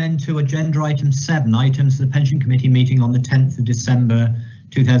moving on then to agenda item 7, items for the Pension Committee meeting on the 10th of December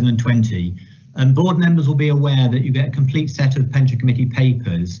 2020. Board members will be aware that you get a complete set of Pension Committee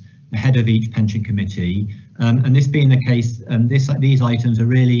papers ahead of each Pension Committee. And this being the case, these items are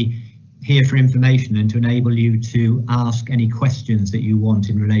really here for information and to enable you to ask any questions that you want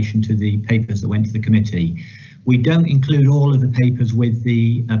in relation to the papers that went to the committee. We don't include all of the papers with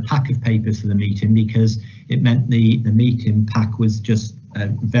the pack of papers for the meeting because it meant the meeting pack was just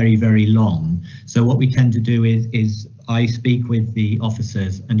very, very long. So what we tend to do is I speak with the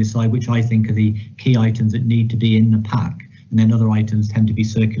officers and decide which I think are the key items that need to be in the pack, and then other items tend to be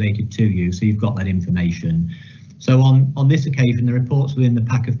circulated to you, so you've got that information. So on this occasion, the reports within the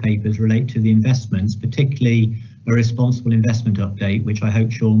pack of papers relate to the investments, particularly a responsible investment update, which I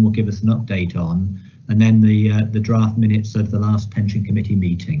hope Sean will give us an update on, and then the draft minutes of the last Pension Committee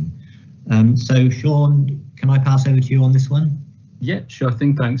meeting. So Sean, can I pass over to you on this one? Yeah, sure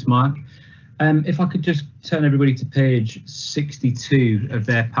thing. Thanks, Mark. If I could just turn everybody to page 62 of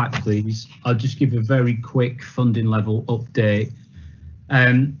their pack, please. I'll just give a very quick funding level update.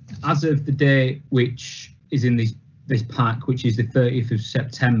 As of the day which is in this pack, which is the 30th of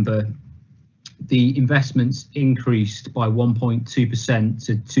September, the investments increased by 1.2%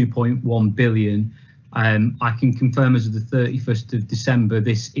 to 2.1 billion. I can confirm as of the 31st of December,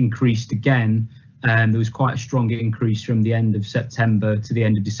 this increased again. There was quite a strong increase from the end of September to the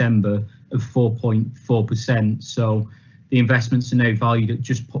end of December of 4.4%. So the investments are now valued at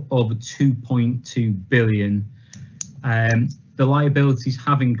just over 2.2 billion. The liabilities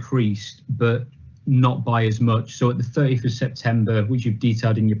have increased, but not by as much. So at the 30th of September, which you've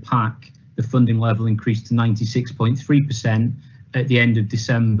detailed in your pack, the funding level increased to 96.3%. At the end of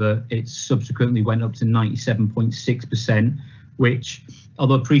December, it subsequently went up to 97.6%, which,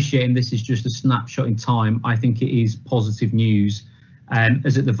 although appreciating this is just a snapshot in time, I think it is positive news.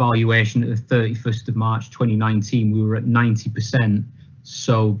 As at the valuation at the 31st of March 2019, we were at 90%.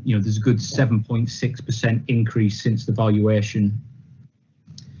 So, you know, there's a good 7.6% increase since the valuation.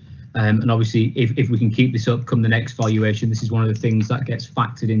 And obviously, if we can keep this up come the next valuation, this is one of the things that gets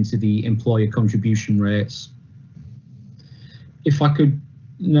factored into the employer contribution rates. If I could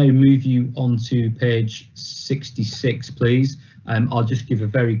now move you on to page 66, please. I'll just give a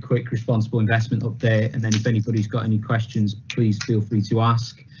very quick responsible investment update, and then if anybody's got any questions, please feel free to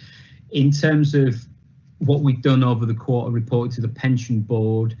ask. In terms of what we've done over the quarter reported to the Pension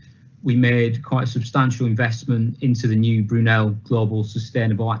Board, we made quite a substantial investment into the new Brunel Global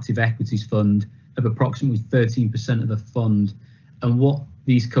Sustainable Active Equities Fund of approximately 13% of the fund. And what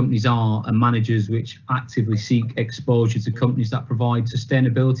these companies are managers which actively seek exposure to companies that provide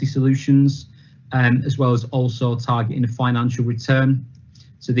sustainability solutions, as well as also targeting a financial return.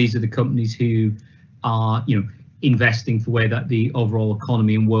 So these are the companies who are, you know, investing for where that the overall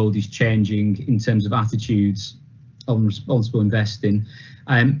economy and world is changing in terms of attitudes on responsible investing.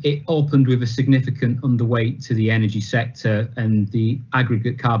 It opened with a significant underweight to the energy sector, and the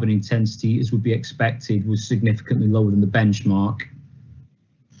aggregate carbon intensity, as would be expected, was significantly lower than the benchmark.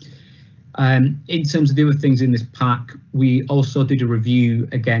 In terms of the other things in this pack, we also did a review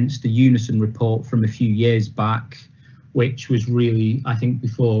against the Unison report from a few years back, which was really, I think,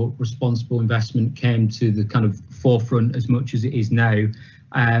 before responsible investment came to the kind of forefront as much as it is now.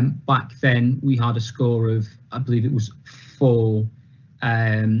 Back then, we had a score of, I believe it was 4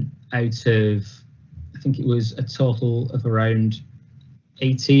 out of, I think it was a total of around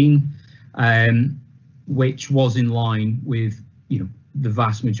 18, which was in line with, you know, the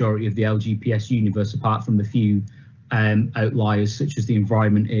vast majority of the LGPS universe, apart from the few outliers such as the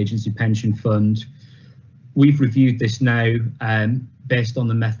Environment Agency Pension Fund. We've reviewed this now based on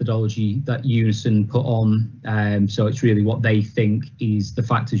the methodology that Unison put on, so it's really what they think is the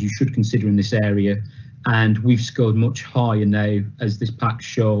factors you should consider in this area. and we've scored much higher now. As this pack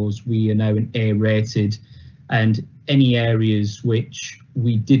shows, we are now an A rated, and any areas which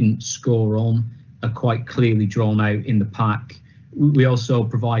we didn't score on are quite clearly drawn out in the pack. We also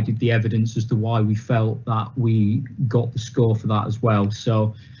provided the evidence as to why we felt that we got the score for that as well.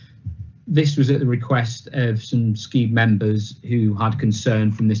 So this was at the request of some scheme members who had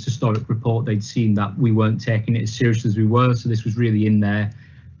concern from this historic report. They'd seen that we weren't taking it as seriously as we were, so this was really in there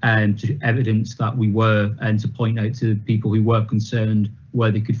and to evidence that we were, and to point out to people who were concerned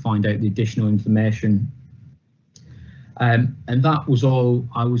where they could find out the additional information. And that was all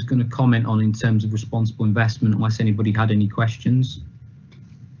I was going to comment on in terms of responsible investment, unless anybody had any questions.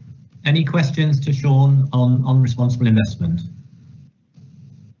 Any questions to Sean on responsible investment?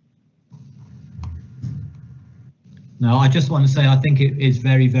 No, I just want to say I think it is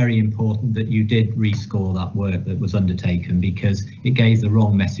very, very important that you did rescore that work that was undertaken, because it gave the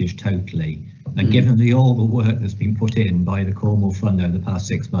wrong message totally. And given all the work that's been put in by the Cornwall Fund over the past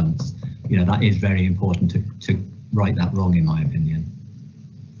 6 months, you know, that is very important to right that wrong, in my opinion.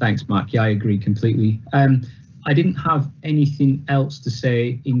 Thanks, Mark. Yeah, I agree completely. I didn't have anything else to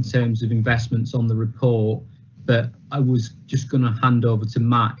say in terms of investments on the report, but I was just going to hand over to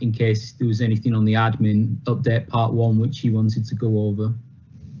Matt in case there was anything on the admin update part 1 which he wanted to go over.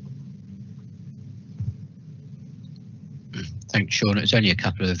 Thanks, Sean. It's only a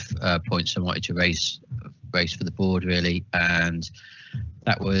couple of points I wanted to raise for the board, really, and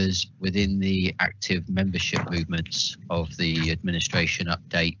that was within the active membership movements of the administration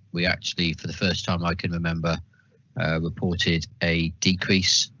update. We actually, for the first time I can remember, reported a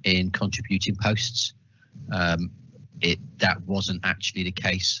decrease in contributing posts. That wasn't actually the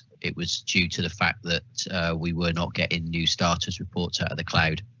case. It was due to the fact that we were not getting new starters reports out of the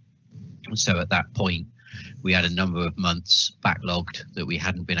cloud. And so at that point, we had a number of months backlogged that we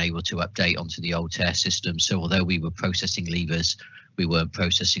hadn't been able to update onto the old TARE system. So although we were processing leavers, we weren't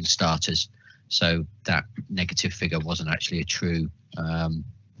processing starters. So that negative figure wasn't actually a true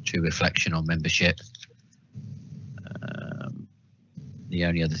reflection on membership. The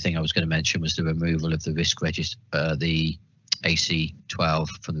only other thing I was going to mention was the removal of the risk register, the AC12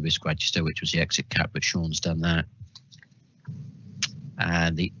 from the risk register, which was the exit cap, but Sean's done that.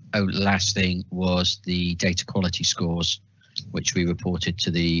 And the last thing was the data quality scores, which we reported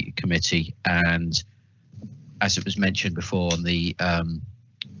to the committee. And as it was mentioned before on the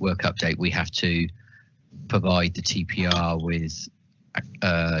work update, we have to provide the TPR with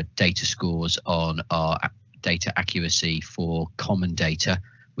data scores on our data accuracy for common data,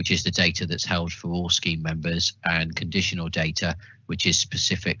 which is the data that's held for all scheme members, and conditional data, which is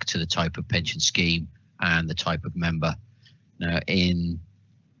specific to the type of pension scheme and the type of member. Now, in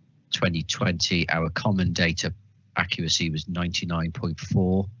 2020, our common data accuracy was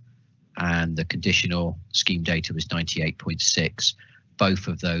 99.4, and the conditional scheme data was 98.6. Both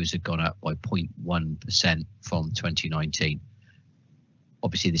of those have gone up by 0.1% from 2019.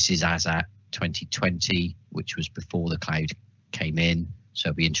 Obviously, this is as at 2020, which was before the cloud came in, so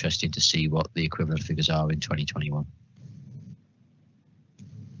it'll be interesting to see what the equivalent figures are in 2021.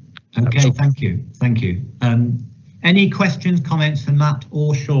 Okay, thank you. Any questions, comments for Matt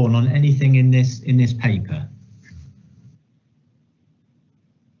or Sean on anything in this paper?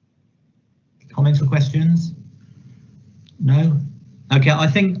 Comments or questions? No? Okay, I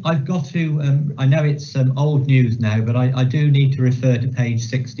think I've got to, I know it's old news now, but I do need to refer to page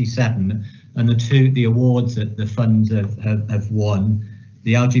 67 and the awards that the funds have won.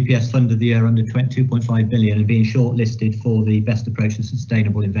 The LGPS Fund of the Year under 2.5 billion and being shortlisted for the best approach to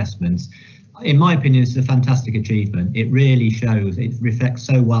sustainable investments. In my opinion, it's a fantastic achievement. It really shows, it reflects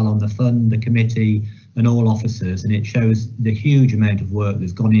so well on the fund, the committee and all officers, and it shows the huge amount of work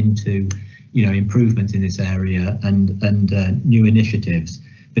that's gone into, you know, improvements in this area and new initiatives,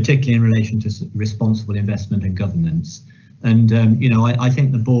 particularly in relation to responsible investment and governance. And, you know, I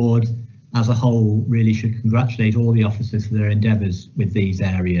think the board as a whole really should congratulate all the officers for their endeavours with these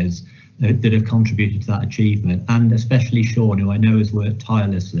areas that have contributed to that achievement, and especially Sean, who I know has worked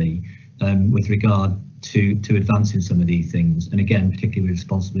tirelessly with regard to advancing some of these things, and again, particularly with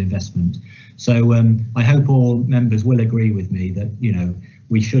responsible investment. So I hope all members will agree with me that, you know,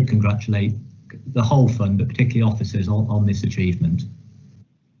 we should congratulate the whole fund, but particularly officers on this achievement.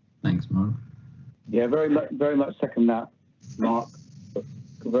 Thanks, Mark. Yeah, very much second that, Mark.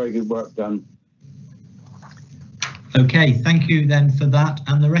 Very good work done. Okay, thank you then for that.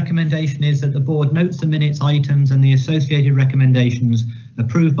 And the recommendation is that the board notes the minutes items and the associated recommendations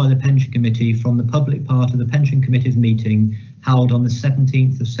approved by the Pension Committee from the public part of the Pension Committee's meeting held on the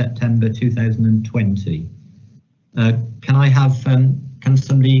 17th of September 2020. Can I have, can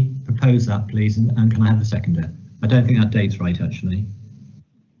somebody propose propose that, please? And can I have a seconder? I don't think that date's right, actually.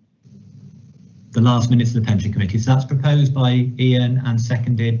 The last minutes of the pension committee. So that's proposed by Ian and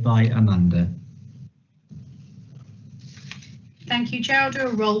seconded by Amanda. Thank you, Chair. I'll do a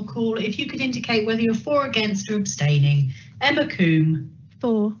roll call. If you could indicate whether you're for, against or abstaining. Emma Coombe.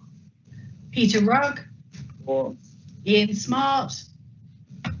 For. Peter Rugg. For. Ian Smart.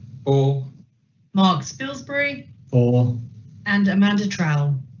 For. Mark Spilsbury. For. And Amanda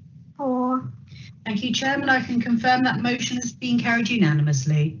Trowell. For. Thank you, Chairman. I can confirm that motion has been carried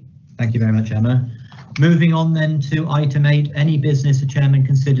unanimously. Thank you very much, Emma. Moving on then to item 8, any business the chairman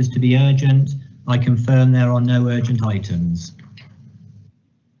considers to be urgent. I confirm there are no urgent items.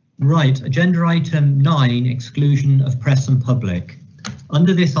 Right, agenda item 9, exclusion of press and public.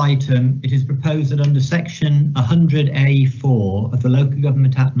 Under this item, it is proposed that under section 100A4 of the Local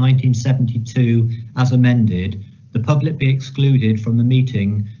Government Act 1972 as amended, the public be excluded from the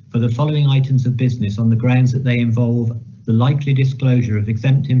meeting for the following items of business on the grounds that they involve the likely disclosure of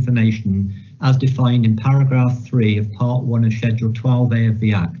exempt information as defined in paragraph 3 of part 1 of schedule 12A of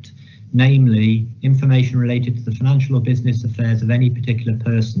the Act, namely information related to the financial or business affairs of any particular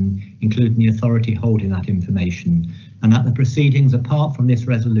person, including the authority holding that information, and that the proceedings apart from this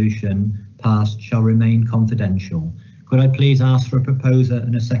resolution passed shall remain confidential. Could I please ask for a proposer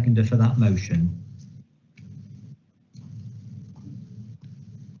and a seconder for that motion?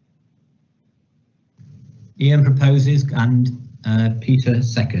 Ian proposes and Peter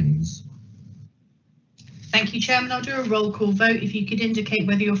seconds. Thank you, Chairman. I'll do a roll call vote. If you could indicate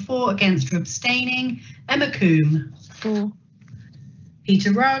whether you're for, against or abstaining. Emma Coombe. For.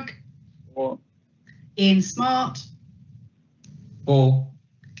 Peter Rugg. For. Ian Smart. For.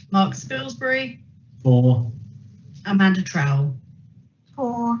 Mark Spilsbury. For. Amanda Trowell.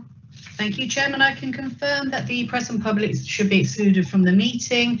 For. Thank you, Chairman. I can confirm that the press and public should be excluded from the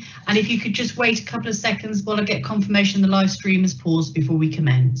meeting. And if you could just wait a couple of seconds while I get confirmation the live stream is paused before we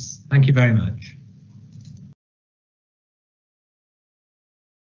commence. Thank you very much.